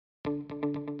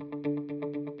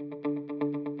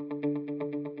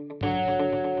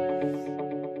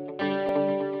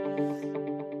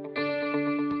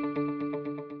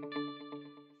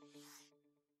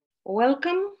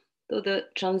Welcome to the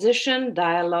Transition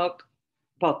Dialogue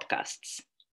podcasts.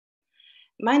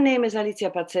 My name is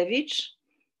Alicja Pacewicz.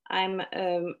 I'm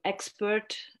an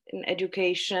expert in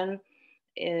education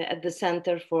at the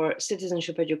Center for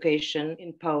Citizenship Education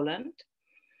in Poland.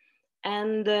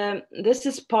 And this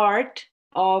is part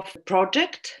of a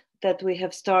project that we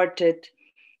have started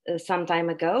some time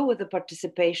ago with the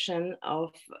participation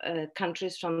of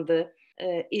countries from the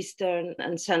Eastern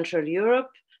and Central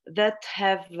Europe that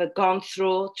have gone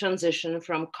through transition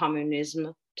from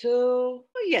communism to,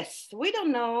 yes, we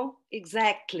don't know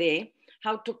exactly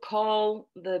how to call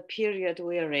the period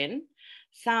we are in.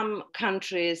 Some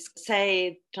countries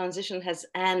say transition has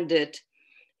ended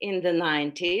in the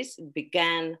 90s. It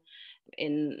began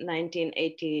in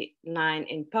 1989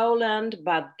 in Poland,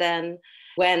 but then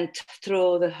went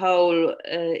through the whole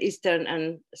Eastern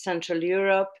and Central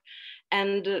Europe.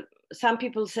 And some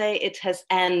people say it has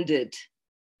ended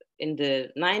in the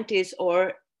 90s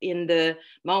or in the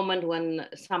moment when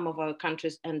some of our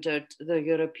countries entered the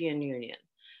European Union.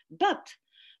 But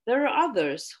there are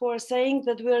others who are saying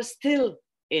that we are still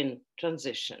in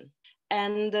transition.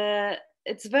 And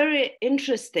it's very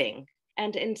interesting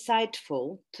and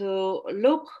insightful to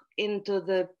look into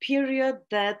the period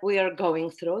that we are going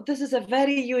through. This is a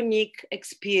very unique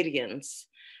experience,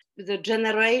 the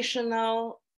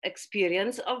generational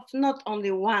experience of not only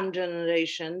one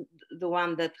generation, the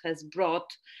one that has brought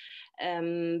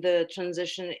the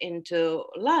transition into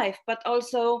life, but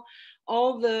also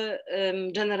all the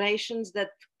generations that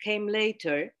came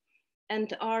later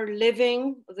and are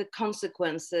living the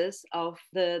consequences of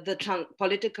the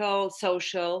political,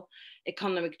 social,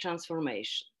 economic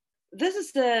transformation. This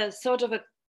is the sort of a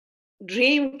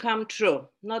dream come true,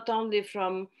 not only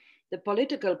from the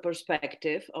political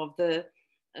perspective of the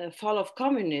fall of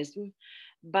communism,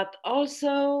 but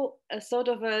also a sort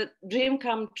of a dream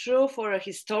come true for a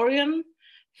historian,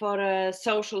 for a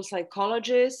social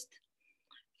psychologist,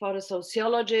 for a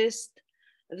sociologist.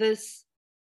 This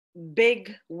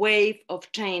big wave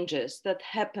of changes that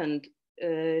happened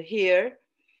here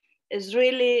is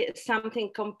really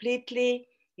something completely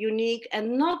unique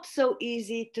and not so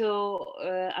easy to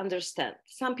understand.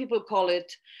 Some people call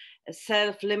it a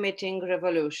self-limiting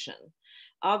revolution.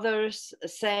 Others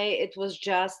say it was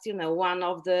just, one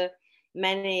of the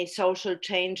many social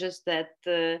changes that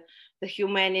the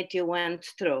humanity went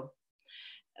through.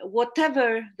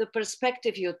 Whatever the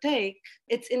perspective you take,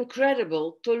 it's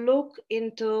incredible to look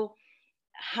into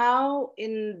how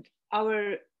in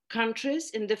our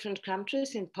countries, in different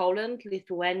countries, in Poland,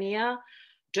 Lithuania,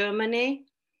 Germany,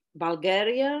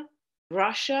 Bulgaria,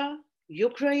 Russia,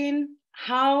 Ukraine,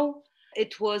 how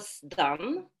it was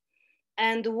done.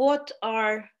 And what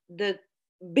are the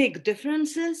big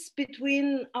differences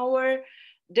between our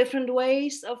different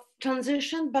ways of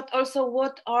transition, but also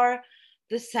what are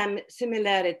the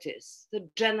similarities, the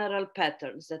general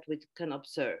patterns that we can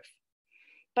observe.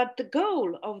 But the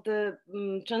goal of the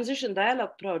Transition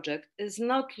Dialogue Project is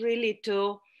not really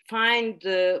to find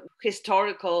the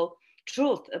historical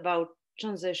truth about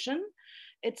transition.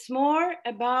 It's more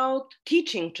about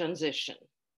teaching transition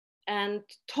and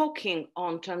talking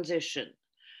on transition,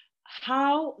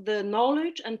 how the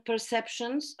knowledge and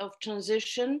perceptions of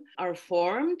transition are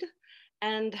formed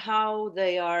and how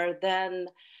they are then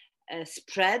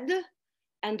spread,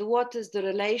 and what is the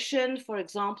relation, for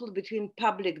example, between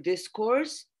public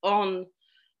discourse on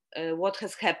what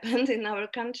has happened in our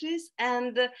countries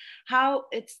and how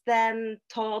it's then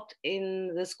taught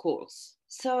in the schools.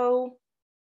 So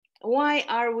why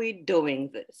are we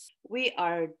doing this? We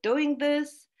are doing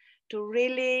this to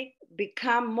really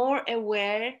become more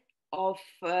aware of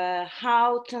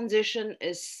how transition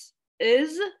is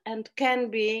and can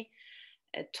be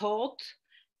taught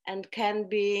and can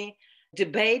be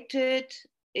debated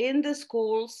in the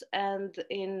schools and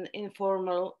in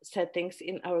informal settings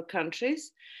in our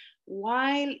countries,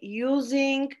 while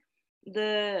using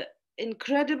the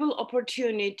incredible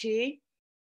opportunity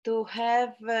to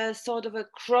have sort of a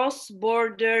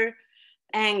cross-border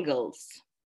angles.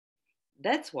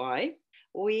 That's why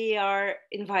we are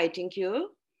inviting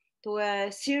you to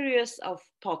a series of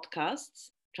podcasts,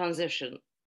 Transition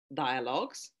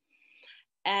Dialogues,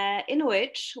 in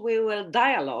which we will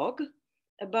dialogue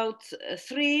about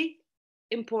three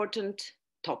important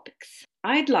topics.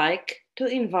 I'd like to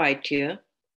invite you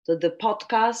to the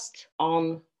podcast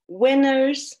on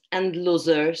winners and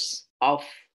losers of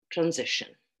transition.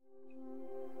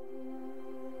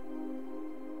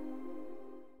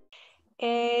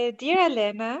 Dear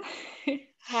Elena,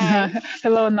 hi.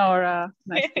 Hello, Nora.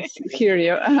 Nice to hear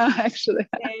you, actually.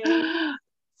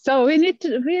 So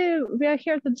we are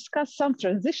here to discuss some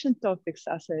transition topics,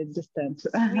 as I understand.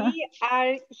 We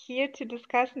are here to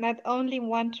discuss not only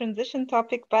one transition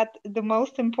topic, but the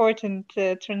most important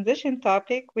transition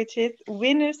topic, which is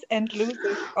winners and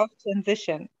losers of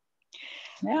transition.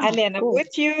 Yeah, Alena, cool.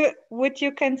 would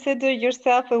you consider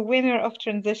yourself a winner of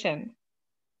transition?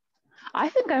 I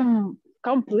think I'm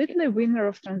completely winner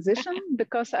of transition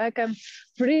because I can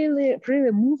freely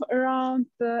move around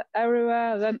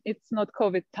everywhere when it's not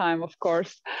COVID time, of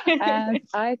course. And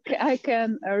I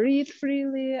can read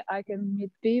freely, I can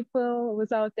meet people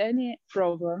without any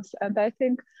problems. And I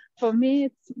think for me,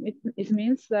 it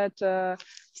means that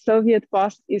Soviet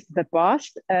past is the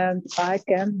past and I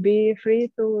can be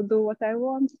free to do what I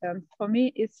want. And for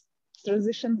me, it's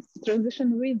transition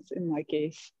wins in my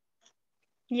case.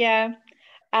 Yeah,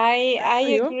 I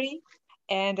you? agree.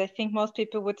 And I think most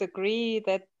people would agree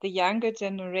that the younger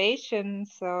generation,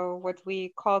 so what we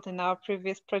called in our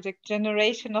previous project,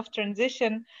 generation of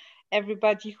transition,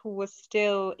 everybody who was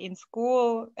still in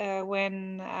school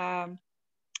when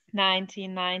 1990,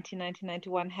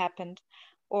 1991 happened,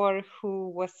 or who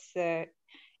was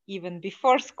even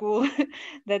before school,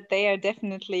 that they are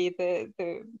definitely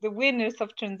the winners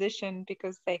of transition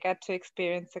because they got to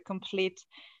experience a complete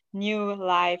new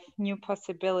life, new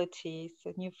possibilities,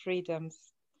 new freedoms.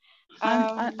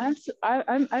 I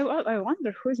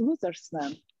wonder who's losers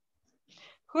then.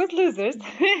 Who's losers?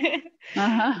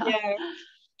 Yeah,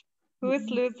 who's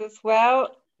losers?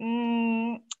 Well,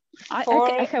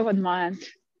 I have in mind.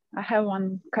 I have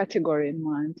one category in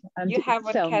mind. And you have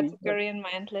one category in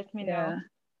mind. Let me know.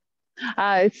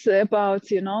 It's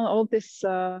about all this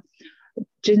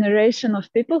generation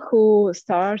of people who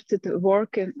started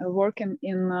working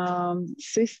in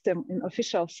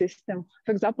official system,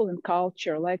 for example, in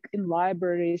culture, like in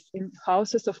libraries, in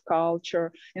houses of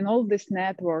culture, in all these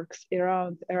networks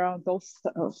around those.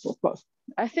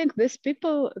 I think these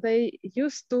people, they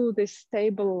used to this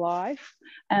stable life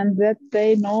and that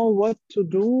they know what to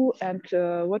do and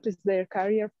what is their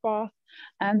career path.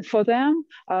 And for them,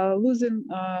 losing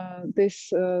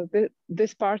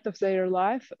this part of their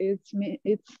life, it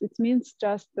means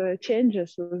just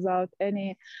changes without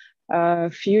any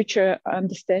future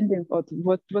understanding of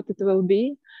what it will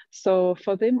be. So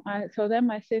for them, I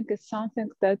think it's something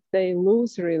that they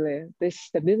lose really, this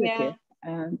stability. Yeah.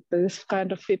 And this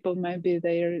kind of people, maybe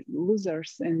they're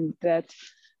losers in that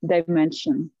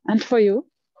dimension. And for you?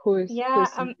 Well,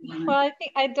 I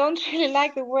think I don't really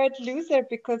like the word loser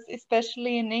because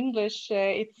especially in English,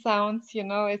 it sounds,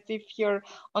 as if you're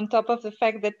on top of the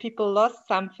fact that people lost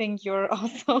something, you're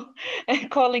also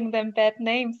calling them bad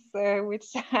names,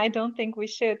 which I don't think we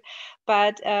should.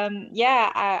 But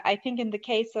I think in the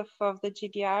case of the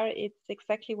GDR, it's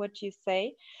exactly what you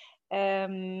say.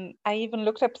 I even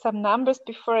looked up some numbers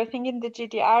before. I think in the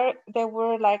GDR, there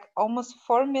were like almost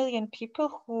 4 million people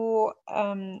who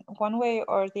one way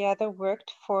or the other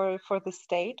worked for the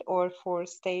state or for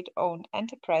state-owned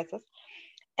enterprises.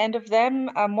 And of them,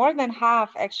 more than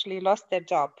half actually lost their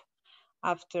job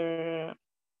after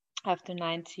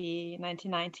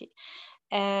 1990.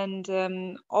 And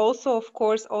also, of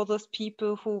course, all those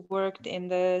people who worked in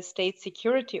the state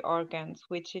security organs,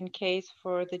 which in case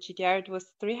for the GDR, it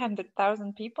was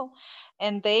 300,000 people.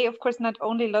 And they, of course, not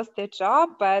only lost their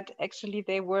job, but actually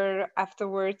they were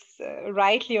afterwards,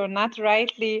 rightly or not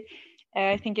rightly,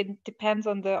 I think it depends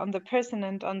on the person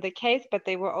and on the case, but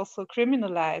they were also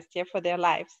criminalized for their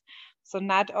lives. So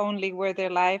not only were their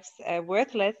lives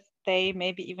worthless, they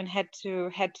maybe even had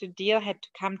to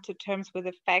come to terms with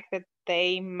the fact that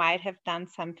they might have done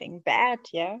something bad,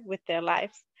 with their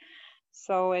lives.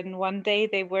 So in one day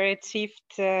they were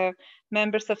achieved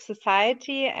members of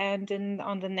society, and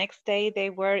on the next day they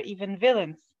were even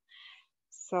villains.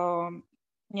 So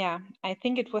I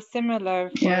think it was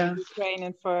similar for Ukraine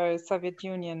and for Soviet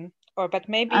Union. But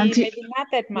maybe not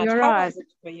that much. How was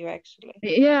it for you actually?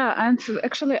 Yeah, and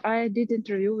actually I did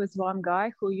interview with one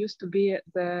guy who used to be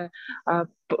the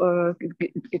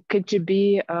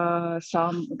KGB,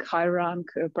 some high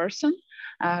ranking person,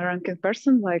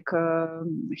 like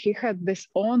he had this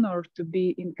honor to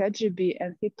be in KGB,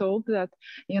 and he told that,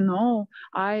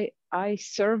 I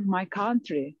served my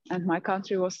country, and my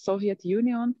country was Soviet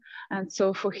Union. And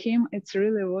so for him, it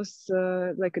really was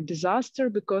like a disaster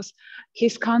because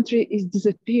his country is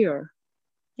disappear.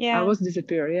 I was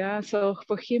disappear. So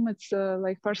for him, it's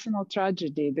like personal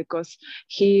tragedy because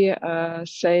he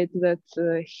said that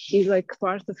he, like,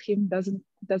 part of him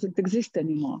doesn't exist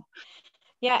anymore.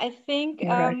 Yeah, I think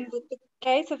Right. the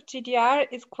case of GDR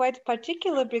is quite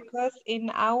particular because in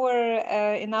our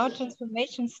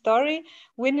transformation story,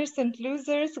 winners and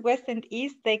losers, West and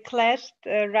East, they clashed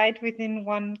right within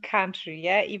one country,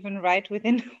 yeah, even right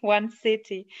within one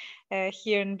city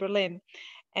here in Berlin.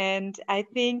 And I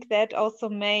think that also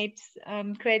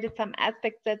created some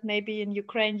aspects that maybe in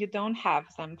Ukraine you don't have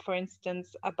some, for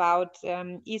instance, about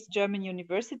East German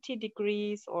university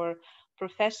degrees or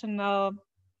professional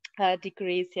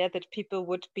degrees, yeah, that people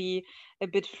would be a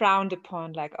bit frowned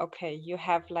upon, like, okay, you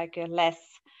have like a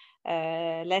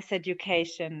less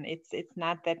education. It's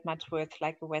not that much worth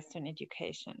like a Western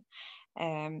education.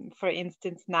 For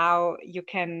instance, now you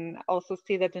can also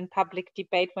see that in public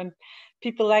debate when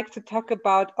people like to talk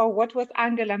about, oh, what was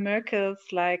Angela Merkel's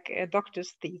like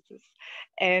doctor's thesis?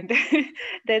 And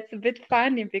that's a bit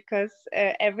funny because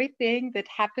everything that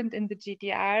happened in the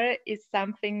GDR is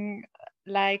something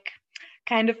like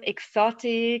kind of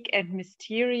exotic and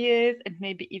mysterious and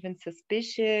maybe even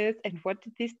suspicious. And what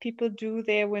did these people do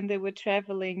there when they were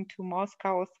traveling to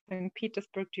Moscow or St.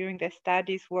 Petersburg during their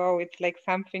studies? Whoa, it's like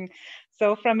something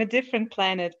so from a different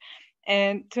planet.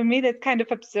 And to me, that's kind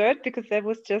of absurd because that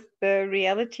was just the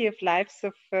reality of lives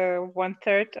of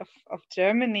 1/3 of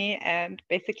Germany and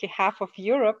basically half of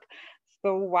Europe.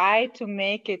 So why to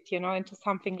make it, into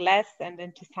something less and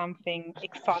into something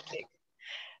exotic?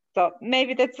 So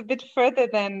maybe that's a bit further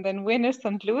than winners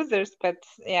and losers, but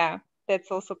yeah, that's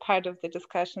also part of the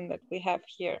discussion that we have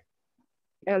here.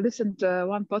 I listened to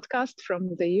one podcast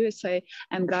from the USA,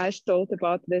 and guys told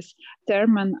about this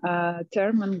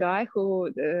Terman guy who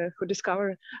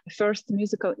discovered the first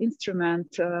musical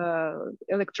instrument,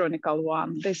 electronical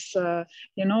one. This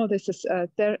this is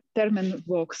Terman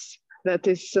box. That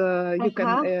is, you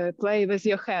can play with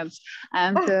your hands.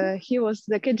 And he was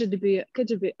the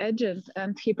KGB agent,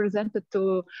 and he presented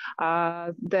to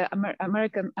the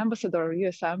American ambassador,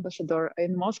 US ambassador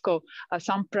in Moscow,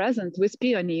 some present with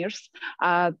pioneers.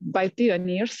 By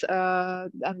pioneers,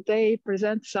 and they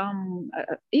present some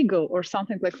eagle or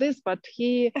something like this, but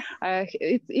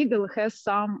its eagle has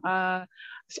some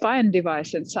spine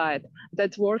device inside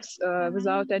that works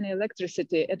without any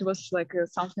electricity. It was like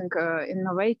something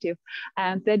innovative,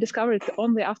 and they discovered it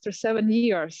only after 7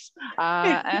 years.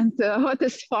 And what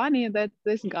is funny that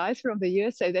these guys from the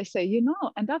USA, they say,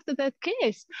 and after that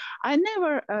case, I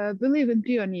never believe in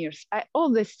pioneers. I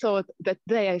always thought that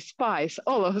they are spies,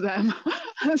 all of them.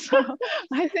 So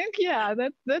I think, yeah,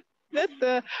 that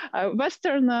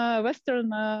Western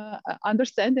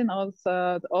understanding of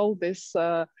all this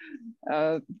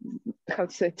how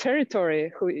to say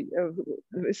territory,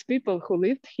 with people who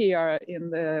lived here in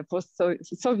the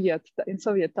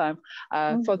Soviet time,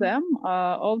 for them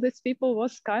all these people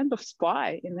was kind of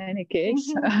spy in any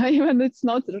case, even it's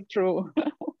not true.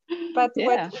 But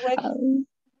yeah.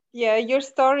 Yeah, your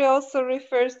story also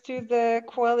refers to the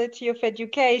quality of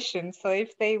education. So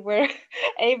if they were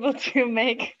able to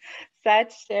make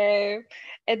such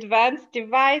advanced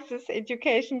devices,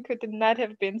 education could not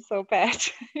have been so bad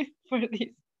for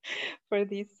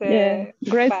these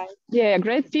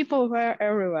great people were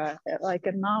everywhere, like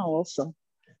now also.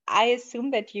 I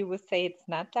assume that you would say it's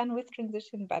not done with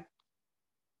transition, but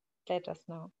let us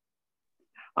know.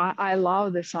 I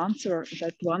love this answer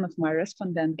that one of my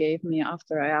respondents gave me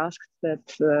after I asked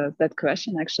that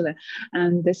question, actually.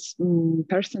 And this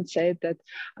person said that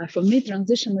for me,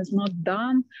 transition is not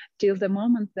done till the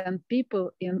moment then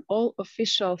people in all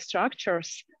official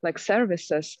structures, like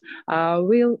services,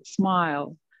 will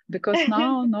smile. Because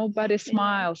now nobody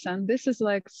smiles. And this is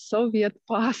like Soviet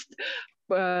past,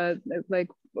 like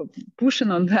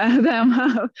pushing on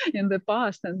them in the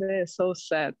past, and they're so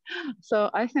sad. So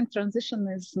I think transition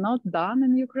is not done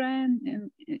in Ukraine,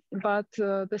 but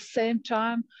at the same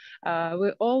time,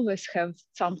 we always have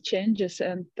some changes,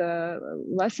 and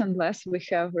less and less we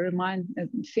have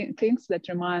things that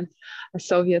remind a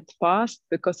Soviet past,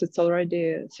 because it's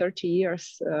already 30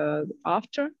 years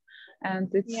after.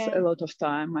 And it's a lot of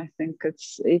time. I think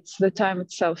it's the time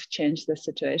itself changed the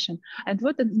situation. And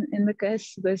what in the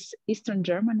case with Eastern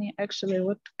Germany, actually,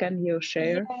 what can you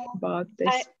share about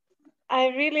this? I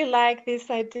really like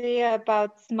this idea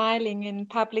about smiling in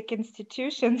public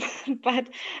institutions, but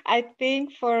I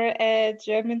think for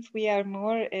Germans, we are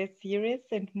more serious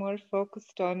and more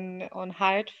focused on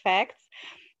hard facts.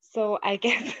 So I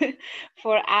guess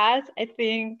for us, I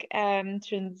think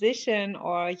transition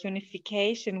or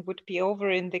unification would be over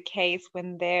in the case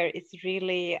when there is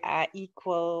really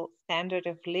equal standard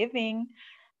of living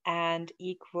and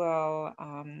equal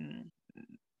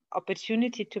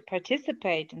opportunity to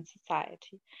participate in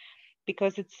society.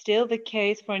 Because it's still the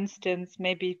case, for instance,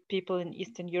 maybe people in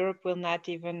Eastern Europe will not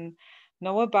even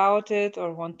know about it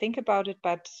or won't think about it,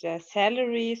 but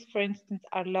salaries, for instance,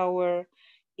 are lower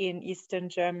in Eastern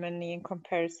Germany in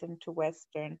comparison to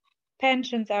Western.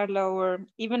 Pensions are lower,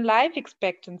 even life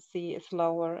expectancy is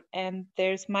lower, and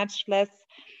there's much less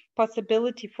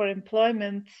possibility for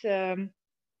employment.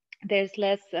 There's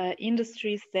less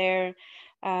industries there.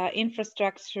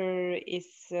 Infrastructure is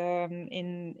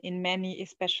in many,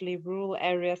 especially rural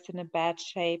areas, in a bad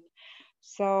shape.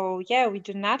 So yeah, we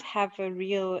do not have a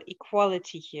real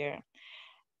equality here.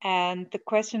 And the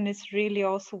question is really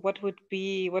also what would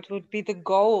be the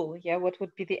goal? Yeah, what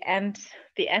would be the end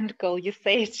goal? You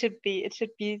say it should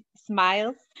be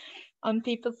smiles on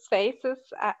people's faces.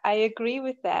 I agree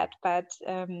with that, but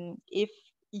if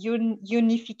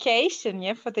unification,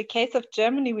 yeah, for the case of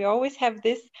Germany, we always have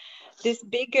this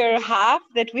bigger half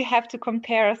that we have to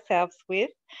compare ourselves with.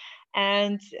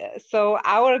 And so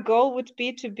our goal would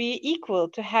be to be equal,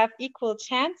 to have equal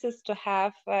chances, to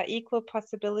have equal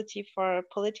possibility for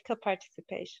political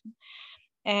participation.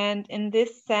 And in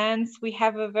this sense, we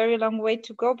have a very long way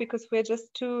to go because we're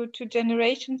just two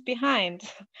generations behind.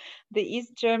 The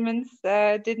East Germans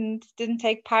didn't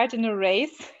take part in a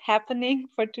race happening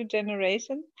for 2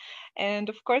 generations, and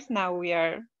of course now we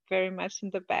are very much in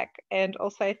the back. And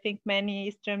also, I think many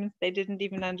East Germans, they didn't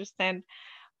even understand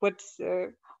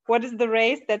what is the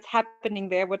race that's happening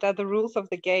there, what are the rules of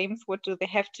the games, what do they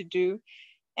have to do,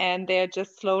 and they're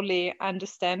just slowly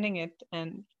understanding it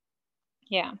and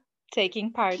yeah,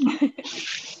 taking part.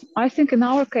 I think in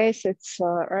our case, it's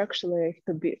actually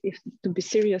to be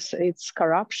serious, it's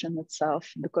corruption itself,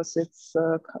 because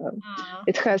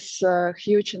it has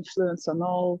huge influence on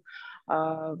all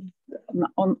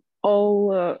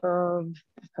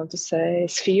how to say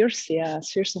spheres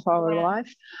of our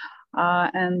life.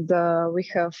 And we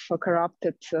have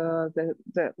corrupted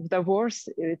the worst.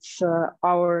 It's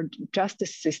our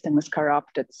justice system is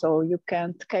corrupted, so you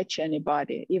can't catch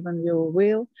anybody, even you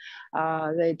will.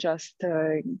 They just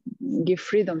give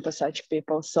freedom to such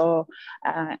people. So,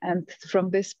 and from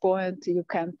this point, you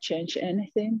can't change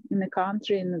anything in the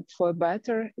country, and for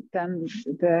better, then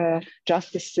the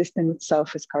justice system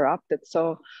itself is corrupted.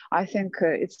 So I think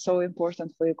it's so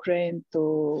important for Ukraine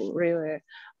to really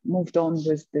moved on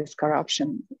with this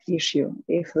corruption issue.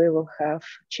 If we will have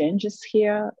changes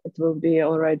here, it will be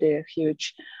already a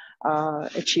huge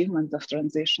achievement of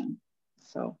transition.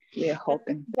 So we are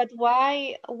hoping. But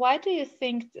why do you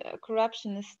think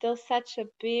corruption is still such a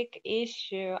big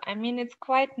issue? I mean, it's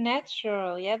quite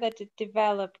natural, yeah, that it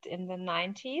developed in the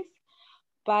 90s.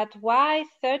 But why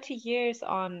 30 years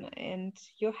on, and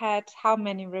you had how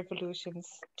many revolutions?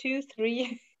 2,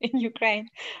 3 in Ukraine?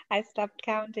 I stopped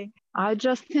counting. I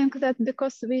just think that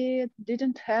because we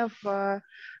didn't have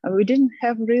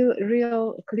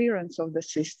real clearance of the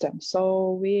system.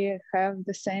 So we have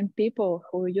the same people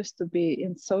who used to be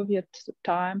in Soviet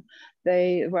time.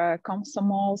 They were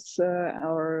komsomols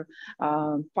or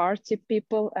party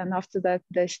people, and after that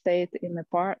they stayed in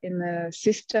the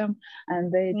system,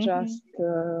 and they just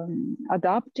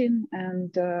adapting.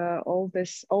 And all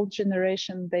this old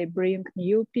generation, they bring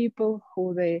new people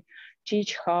who they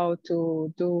teach how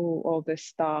to do all this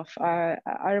stuff.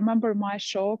 I remember my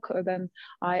shock. Then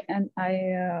I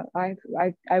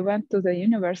went to the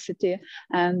university,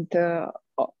 and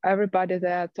everybody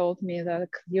there told me that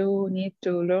you need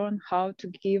to learn how to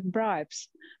give bribes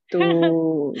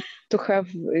to have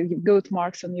good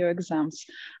marks on your exams.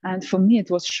 And for me,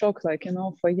 it was shock. Like, you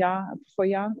know, for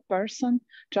young person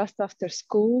just after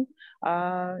school,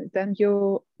 then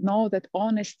you know that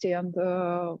honesty and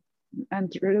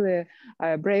really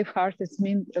brave heart is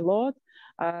mean a lot.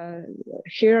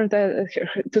 Hear that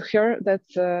to her that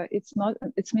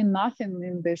it's mean nothing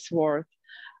in this world.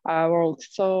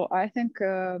 So I think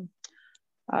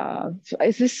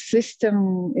this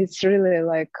system is really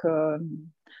like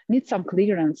needs some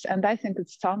clearance, and I think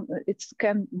it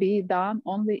can be done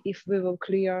only if we will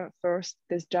clear first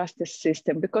this justice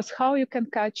system. Because how you can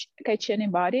catch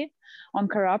anybody on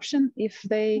corruption if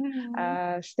they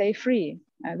stay free?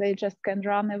 They just can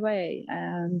run away,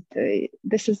 and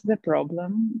this is the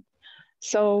problem.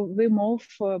 So we move,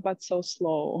 but so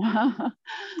slow.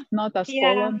 Not as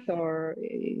Poland or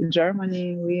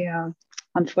Germany. We are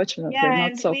unfortunately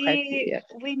not so happy yet.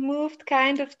 We moved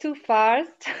kind of too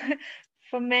fast.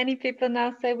 For many people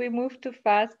now say we moved too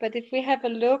fast, but if we have a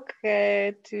look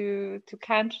to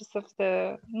countries of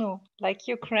like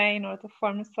Ukraine or the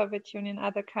former Soviet Union,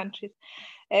 other countries,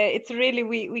 it's really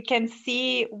we can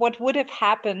see what would have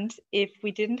happened if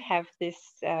we didn't have this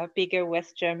bigger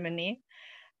West Germany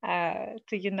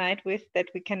to unite with, that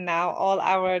we can now, all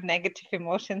our negative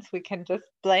emotions, we can just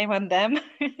blame on them.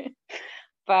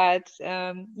 But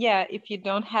yeah, if you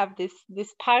don't have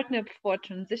this partner for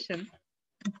transition,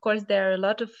 of course, there are a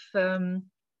lot of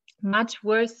much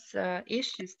worse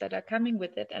issues that are coming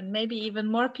with it, and maybe even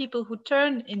more people who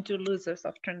turn into losers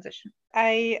of transition.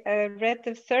 I read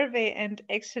the survey, and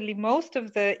actually most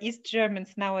of the East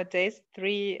Germans nowadays,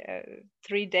 three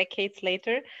decades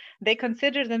later, they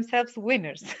consider themselves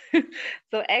winners.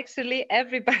 So actually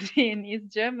everybody in East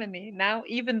Germany now,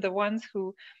 even the ones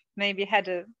who maybe had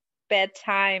a bad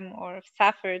time or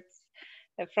suffered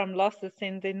from losses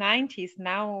in the 90s,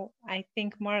 now I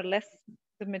think more or less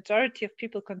the majority of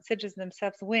people considers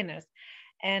themselves winners.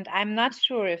 And I'm not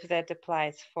sure if that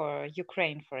applies for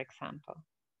Ukraine, for example.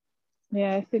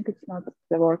 Yeah, I think it's not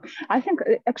the work. I think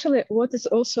actually what is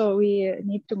also we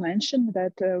need to mention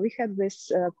that we had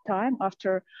this time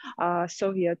after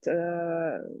Soviet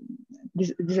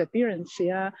disappearance,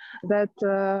 yeah, that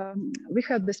we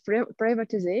had this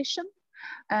privatization.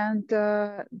 And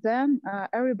then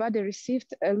everybody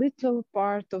received a little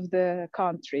part of the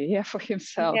country, yeah, for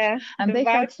himself. Yeah, and they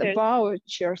vouchers. had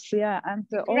vouchers, yeah, and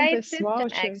all Great these system,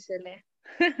 vouchers. actually.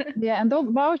 Yeah, and all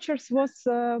vouchers was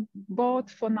bought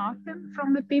for nothing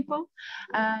from the people,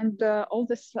 and all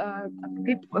this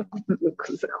people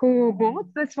who bought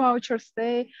these vouchers,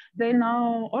 they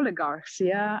now oligarchs,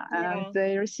 yeah, and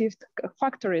they received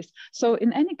factories. So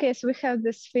in any case, we had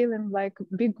this feeling like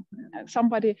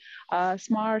somebody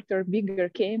smarter, bigger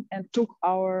came and took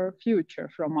our future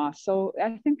from us. So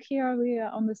I think here we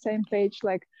are on the same page,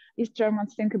 like East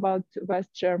Germans think about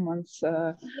West Germans,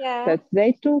 that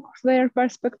they took their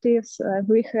perspectives.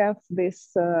 We have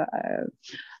this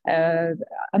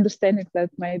understanding that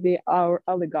maybe our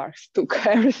oligarchs took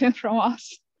everything from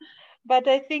us. But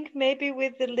I think maybe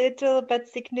with a little but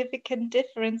significant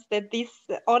difference that these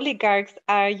oligarchs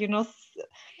are, you know,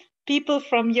 people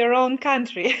from your own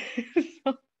country.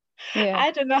 So, yeah,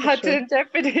 I don't know how to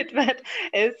interpret it, but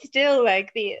it's still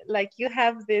like you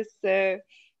have this,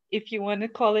 if you want to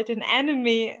call it an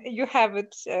enemy, you have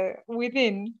it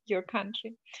within your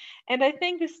country. And I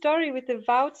think the story with the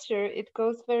voucher, it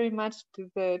goes very much to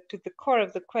the core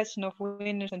of the question of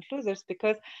winners and losers,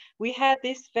 because we had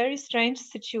this very strange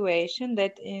situation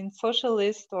that in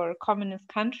socialist or communist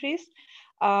countries,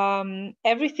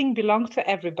 everything belonged to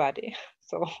everybody.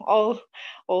 So all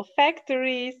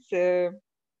factories, the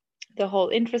whole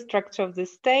infrastructure of the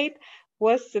state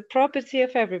was the property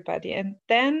of everybody. And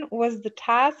then was the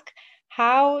task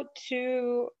how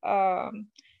to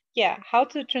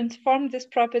transform this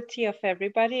property of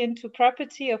everybody into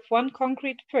property of one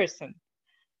concrete person.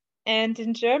 And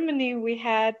in Germany, we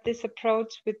had this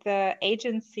approach with the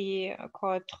agency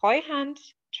called Treuhand,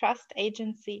 trust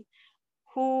agency,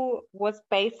 who was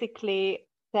basically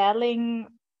selling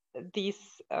this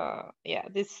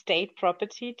state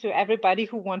property to everybody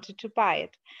who wanted to buy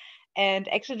it. And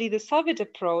actually the Soviet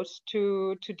approach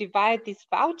to divide these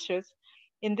vouchers,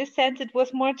 in this sense, it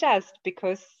was more just,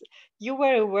 because you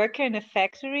were a worker in a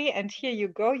factory and here you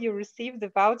go, you receive the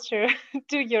voucher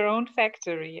to your own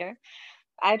factory. Yeah?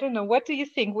 I don't know, what do you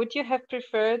think? Would you have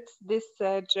preferred this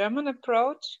German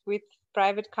approach with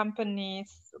private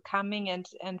companies coming and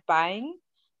buying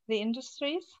the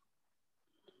industries?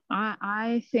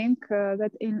 I think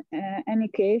that in any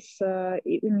case,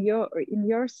 in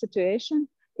your situation,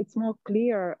 it's more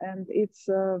clear, and it's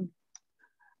you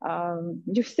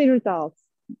see results.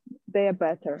 They are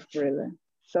better, really.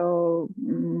 So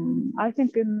I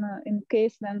think in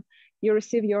case then you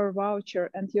receive your voucher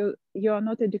and you are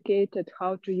not educated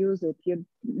how to use it. You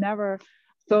never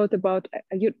thought about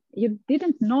you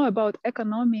didn't know about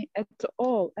economy at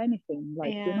all, anything,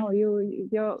 like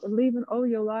you're living all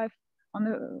your life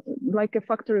on like a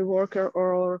factory worker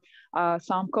or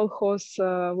some kolkhoz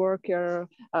worker,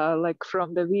 like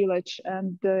from the village,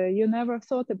 and you never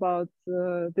thought about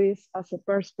this as a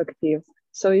perspective.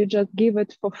 So you just give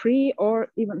it for free,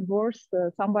 or even worse,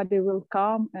 somebody will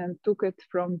come and took it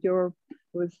from your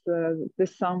with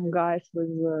some guys with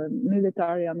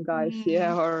militarian guys,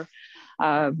 or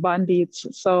bandits.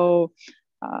 So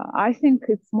I think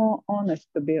it's more honest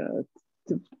to be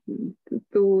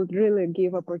to really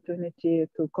give opportunity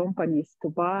to companies to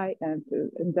buy, and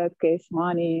in that case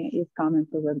money is coming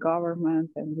to the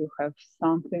government and you have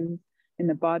something in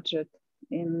the budget.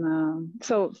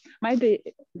 So maybe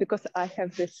because I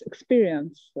have this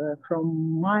experience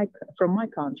from my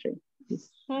country,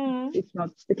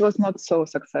 it was not so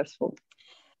successful.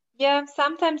 Yeah,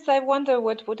 sometimes I wonder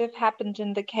what would have happened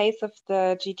in the case of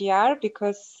the GDR,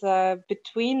 because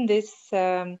between this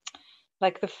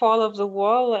like the fall of the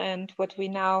wall and what we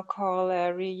now call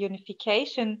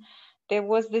reunification, there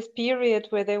was this period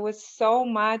where there was so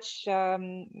much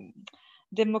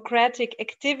democratic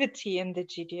activity in the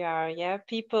GDR. Yeah,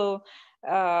 people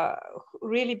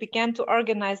really began to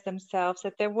organize themselves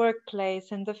at their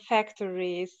workplace, in the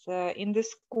factories, in the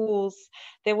schools.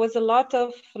 There was a lot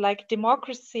of like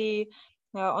democracy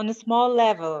on a small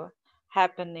level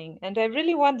happening. And I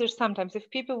really wonder sometimes if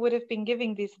people would have been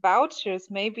giving these vouchers,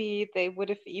 maybe they would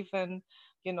have even,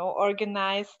 you know,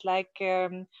 organized like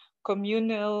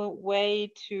communal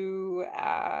way to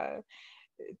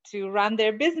run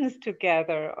their business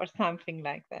together or something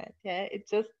like that. Yeah, it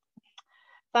just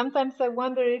sometimes I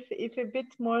wonder if a bit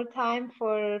more time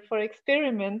for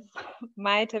experiments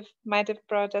might have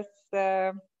brought us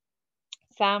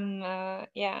some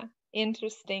yeah,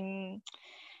 interesting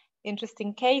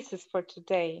cases for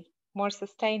today, more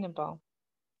sustainable.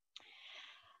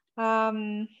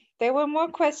 There were more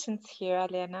questions here,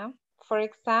 Alena. For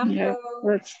example, Yeah,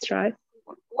 let's try.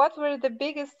 What were the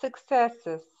biggest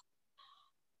successes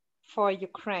for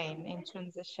Ukraine in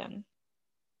transition?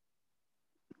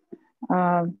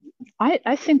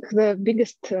 I think the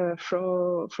biggest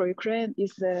for Ukraine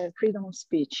is the freedom of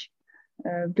speech,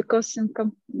 because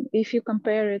if you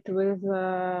compare it with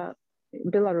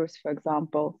Belarus, for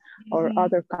example, or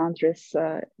other countries,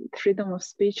 freedom of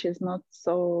speech is not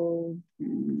so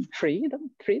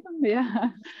freedom,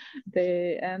 yeah.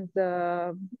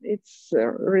 It's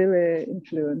really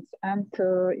influenced. And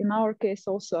in our case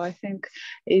also, I think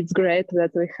it's great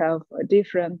that we have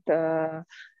different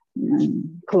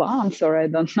clans, or I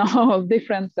don't know,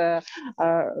 different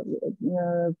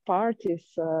parties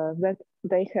that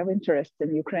they have interest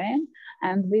in Ukraine,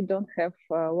 and we don't have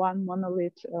one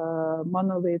monolith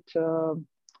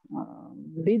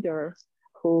leader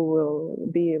who will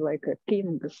be like a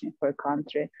king for a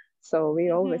country. So we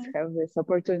always have this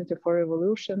opportunity for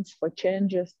revolutions, for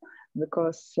changes,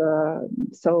 because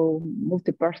so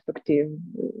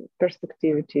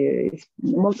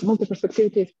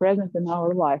multi-perspectivity is present in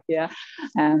our life, yeah,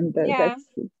 and that's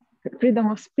freedom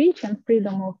of speech and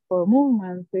freedom of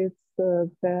movement. It's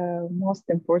the most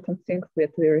important things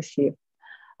that we receive.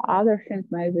 Other things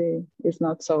maybe is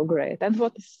not so great. And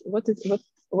what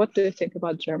do you think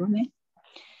about Germany?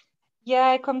 Yeah,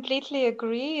 I completely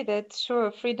agree that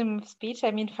sure, freedom of speech. I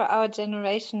mean, for our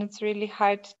generation, it's really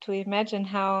hard to imagine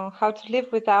how to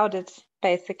live without it,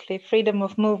 basically. Freedom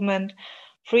of movement,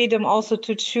 freedom also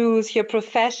to choose your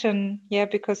profession. Yeah,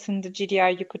 because in the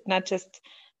GDR, you could not just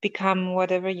become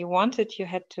whatever you wanted. You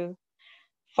had to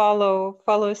follow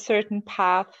a certain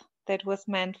path that was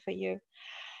meant for you.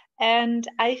 And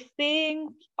I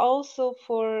think also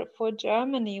for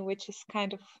Germany, which is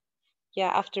kind of,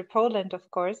 yeah, after Poland, of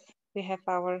course, we have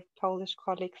our Polish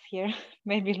colleagues here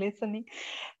maybe listening,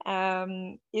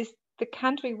 is the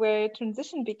country where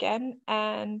transition began,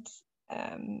 and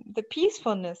the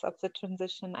peacefulness of the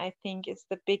transition, I think, is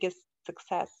the biggest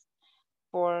success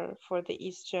for the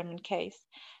East German case.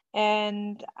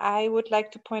 And I would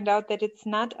like to point out that it's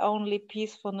not only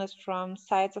peacefulness from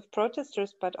sides of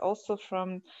protesters, but also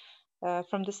from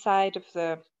the side of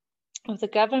the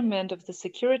government, of the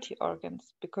security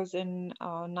organs, because in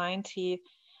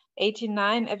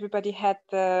 1989 everybody had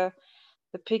the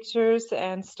pictures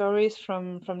and stories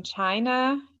from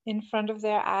China in front of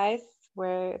their eyes,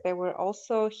 where there were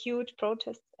also huge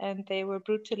protests and they were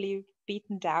brutally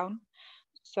beaten down.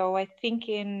 So I think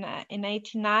in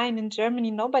 89 in Germany,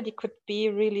 nobody could be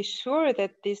really sure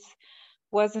that this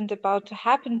wasn't about to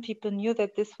happen. People knew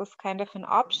that this was kind of an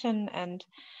option, and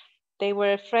they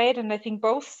were afraid, and I think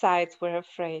both sides were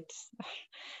afraid.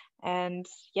 And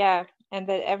yeah, and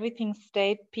that everything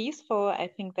stayed peaceful. I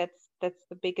think that's the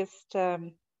biggest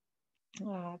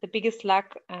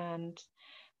luck and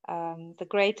the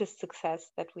greatest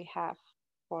success that we have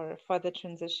for the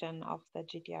transition of the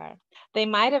GDR. They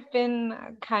might have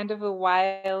been kind of a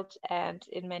wild and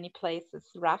in many places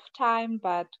rough time,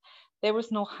 but there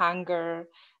was no hunger.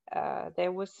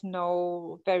 There was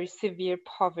no very severe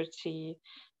poverty.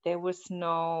 There was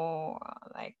no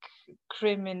like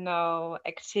criminal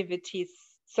activities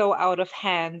so out of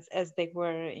hands as they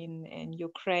were in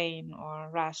Ukraine or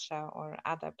Russia or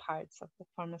other parts of the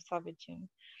former Soviet Union.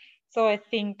 So I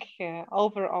think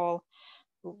overall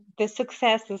the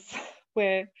successes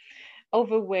were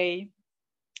overweigh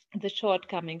the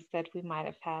shortcomings that we might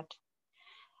have had.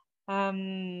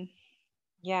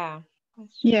 Yeah.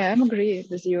 Yeah, I agree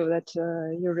with you that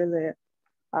you really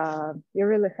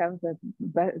have the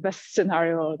best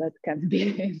scenario that can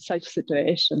be in such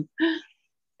situation.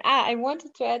 I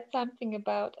wanted to add something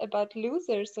about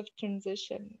losers of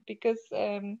transition, because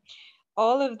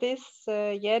all of this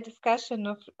discussion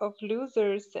of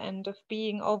losers and of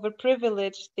being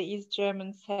overprivileged, the East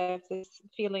Germans have this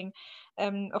feeling.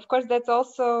 Of course, that's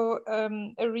also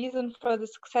a reason for the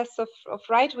success of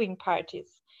right-wing parties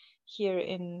here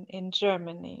in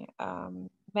Germany.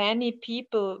 Many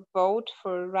people vote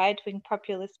for right-wing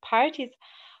populist parties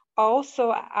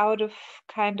also out of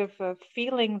kind of a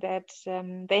feeling that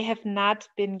they have not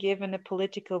been given a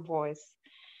political voice.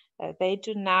 They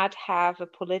do not have a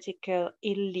political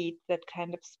elite that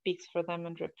kind of speaks for them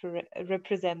and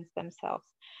represents themselves.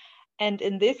 And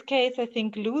in this case, I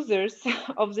think losers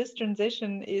of this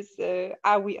transition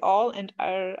are we all and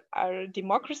our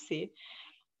democracy.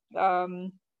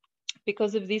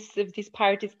 Because if these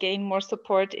parties gain more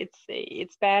support,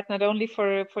 it's bad not only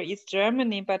for East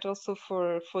Germany but also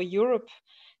for Europe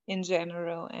in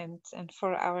general and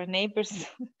for our neighbors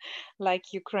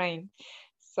like Ukraine.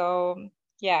 So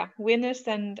yeah, winners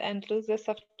and losers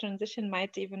of transition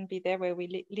might even be there where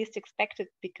we least expect it,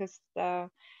 because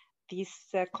these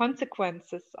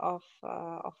consequences of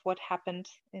what happened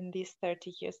in these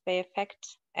 30 years, they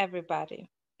affect everybody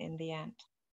in the end.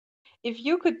 If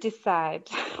you could decide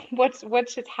what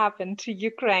should happen to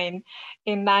Ukraine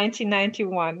in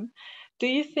 1991, do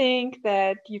you think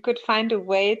that you could find a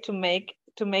way to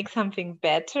make something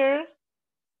better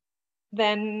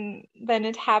than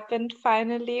it happened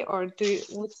finally, or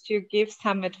would you give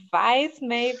some advice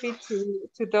maybe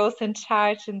to those in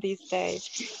charge in these days?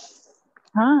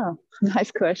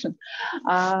 Nice question.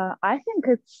 I think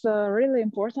it's really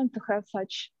important to have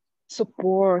such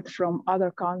support from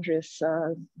other countries,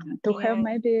 to have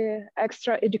maybe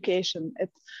extra education.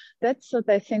 That's what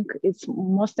I think is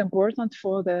most important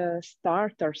for the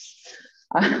starters,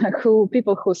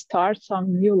 people who start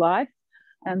some new life.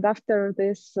 And after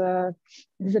this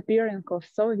disappearing of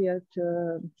Soviet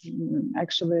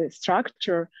actually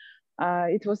structure,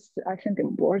 it was, I think,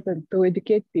 important to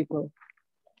educate people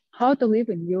how to live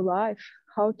a new life,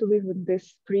 how to live in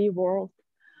this free world.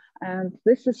 And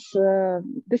this is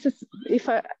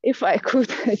if I could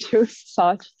choose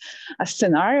such a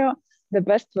scenario, the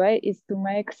best way is to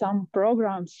make some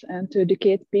programs and to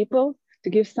educate people, to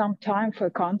give some time for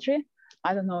a country,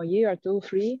 I don't know, a year, 2,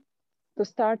 3, to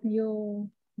start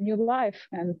new life,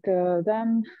 and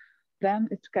then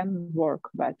it can work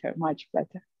better, much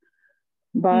better.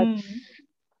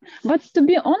 But to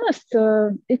be honest,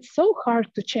 it's so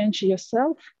hard to change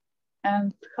yourself,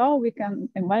 and how we can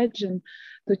imagine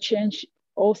to change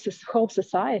whole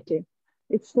society.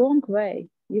 It's a long way.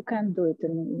 You can't do it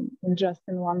in just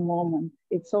in one moment.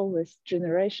 It's always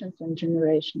generations and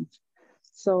generations.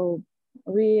 So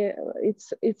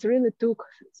it's really took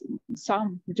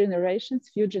some generations,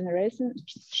 few generations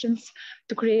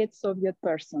to create Soviet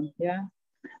person. Yeah.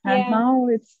 And now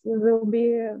it will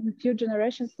be a few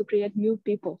generations to create new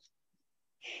people.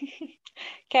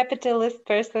 Capitalist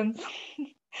persons.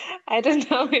 I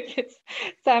don't know if it's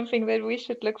something that we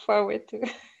should look forward to.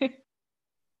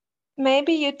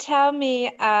 Maybe you tell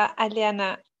me,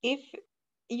 Aliana, if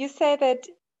you say that,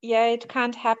 it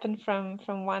can't happen from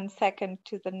 1 second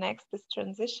to the next, this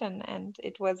transition, and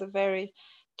it was a very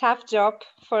tough job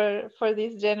for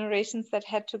these generations that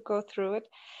had to go through it.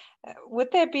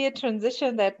 Would there be a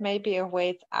transition that maybe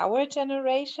awaits our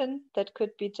generation that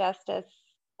could be just as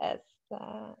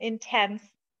intense?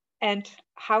 And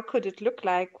how could it look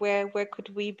like? Where could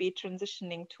we be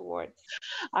transitioning towards?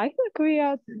 I think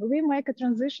we make a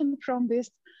transition from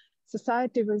this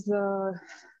society with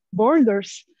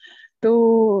borders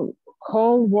to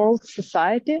whole world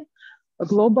society, a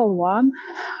global one,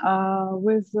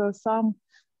 with some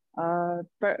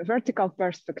vertical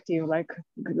perspective,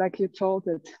 like you told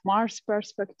it, Mars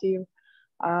perspective.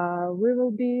 We will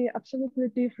be absolutely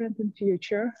different in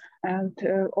future, and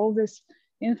all this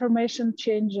information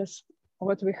changes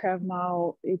what we have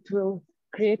now. It will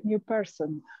create new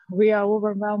person. We are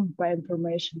overwhelmed by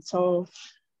information, so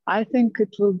I think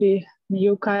it will be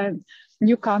new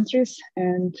countries,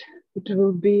 and it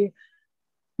will be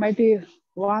maybe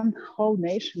one whole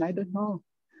nation. I don't know.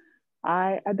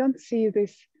 I don't see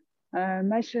this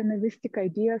nationalistic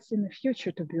ideas in the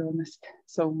future, to be honest,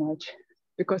 so much,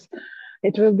 because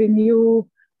it will be new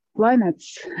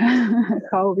planets.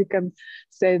 How we can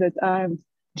say that I'm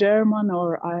German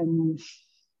or I'm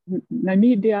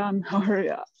Namibian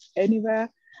or anywhere,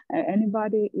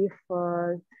 anybody, if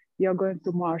you're going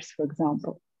to Mars, for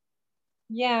example.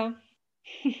 Yeah,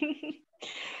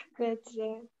 that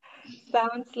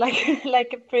sounds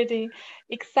like a pretty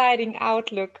exciting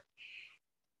outlook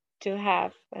to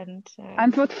have. And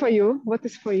what for you? What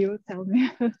is for you? Tell me.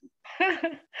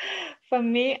 For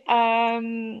me,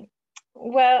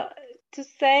 well, to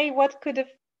say what could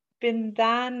have been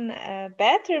done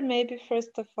better, maybe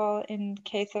first of all in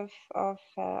case of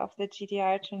the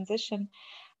GDR transition.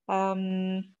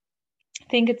 I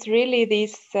think it's really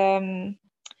these. The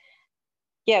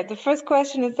first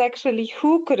question is actually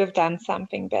who could have done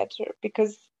something better,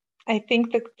 because I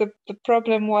think the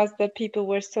problem was that people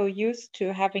were so used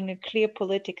to having a clear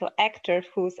political actor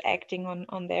who's acting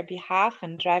on their behalf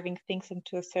and driving things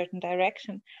into a certain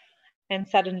direction, and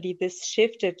suddenly this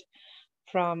shifted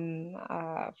from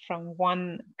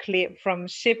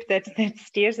ship that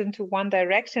steers into one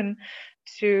direction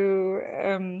to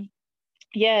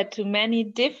many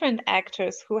different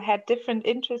actors who had different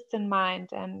interests in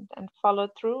mind and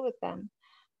followed through with them.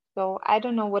 So I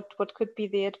don't know what could be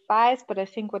the advice, but I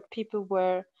think what people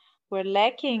were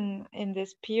lacking in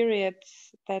this period,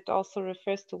 that also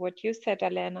refers to what you said,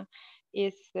 Alena,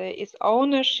 is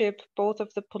ownership, both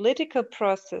of the political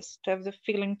process, to have the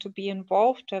feeling to be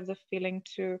involved, to have the feeling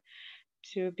to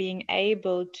being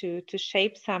able to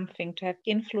shape something, to have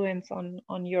influence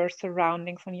on your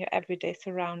surroundings, on your everyday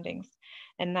surroundings,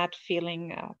 and not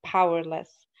feeling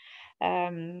powerless.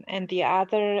 And the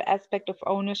other aspect of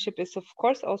ownership is, of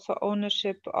course, also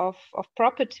ownership of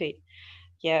property.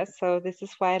 Yeah, so this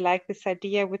is why I like this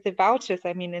idea with the vouchers.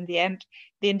 I mean, in the end,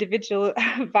 the individual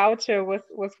voucher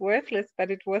was worthless, but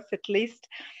it was at least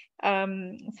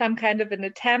some kind of an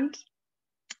attempt.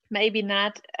 Maybe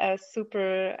not a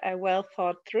super well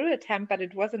thought through attempt, but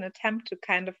it was an attempt to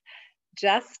kind of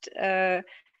just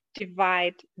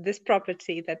divide this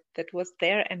property that was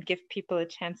there and give people a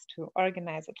chance to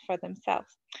organize it for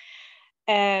themselves.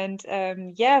 And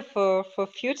for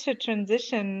future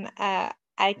transition,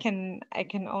 I can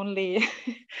only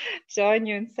join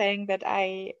you in saying that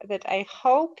I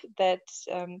hope that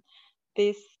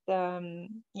this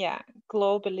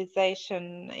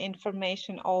globalization,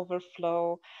 information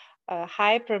overflow,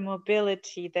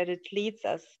 hypermobility, that it leads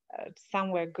us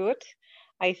somewhere good.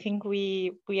 I think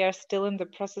we are still in the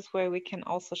process where we can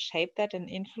also shape that and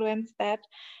influence that.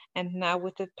 And now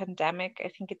with the pandemic, I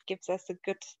think it gives us a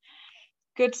good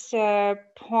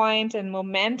point and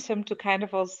momentum to kind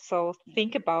of also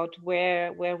think about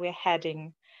where we're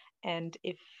heading, and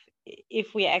if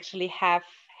we actually have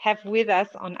with us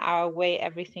on our way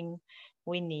everything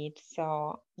we need.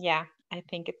 So yeah, I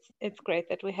think it's great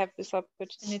that we have this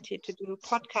opportunity to do a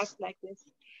podcast like this,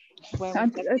 where we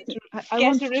get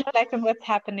to reflect on what's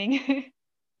happening.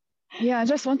 Yeah, I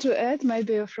just want to add,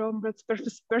 maybe from the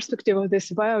perspective of this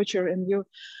voucher and your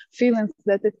feelings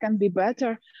that it can be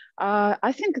better.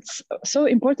 I think it's so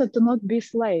important to not be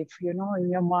slave, in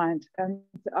your mind. And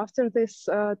after this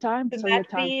time, to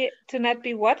not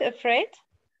be what, afraid?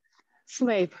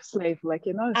 Slave, like,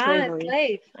 slavery.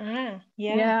 Slave.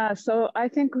 Yeah. So I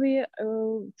think we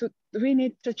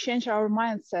need to change our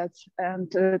mindsets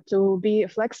and to be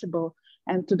flexible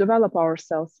and to develop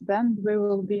ourselves. Then we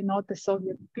will be not the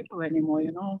Soviet people anymore.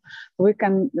 We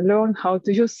can learn how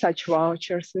to use such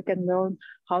vouchers. We can learn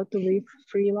how to live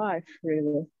free life,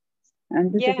 really,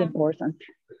 and this is important.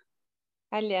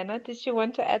 Alena, did you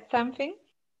want to add something?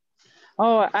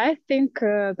 Oh, I think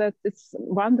that it's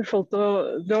wonderful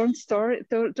to learn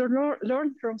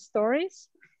learn from stories,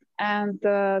 and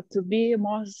to be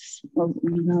more,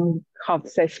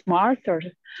 smarter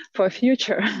for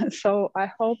future. So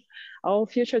I hope our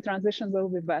future transition will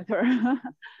be better.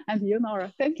 And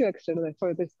Nora, thank you actually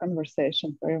for this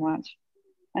conversation very much.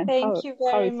 And thank you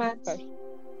very much.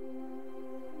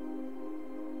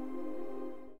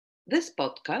 This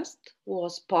podcast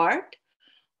was part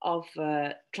of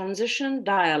a Transition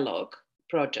Dialogue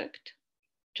project.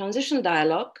 Transition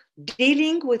Dialogue,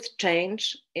 dealing with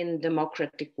change in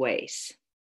democratic ways.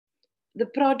 The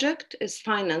project is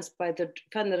financed by the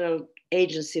Federal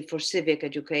Agency for Civic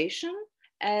Education,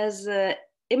 as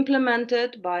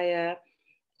implemented by a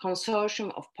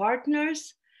consortium of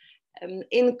partners,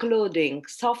 including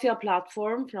Sofia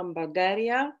Platform from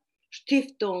Bulgaria,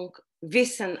 Stiftung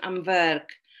Wissen am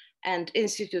Werk and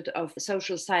Institute of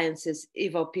Social Sciences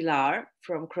Ivo Pilar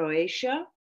from Croatia,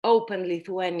 Open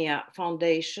Lithuania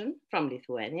Foundation from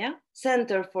Lithuania,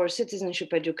 Center for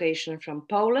Citizenship Education from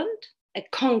Poland, a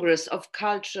Congress of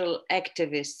Cultural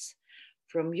Activists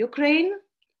from Ukraine,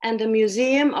 and a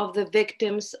Museum of the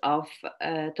Victims of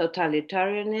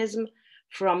Totalitarianism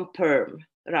from Perm,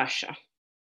 Russia.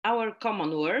 Our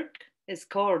common work is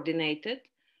coordinated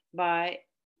by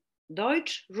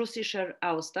Deutsch-Russischer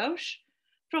Austausch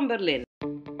from Berlin.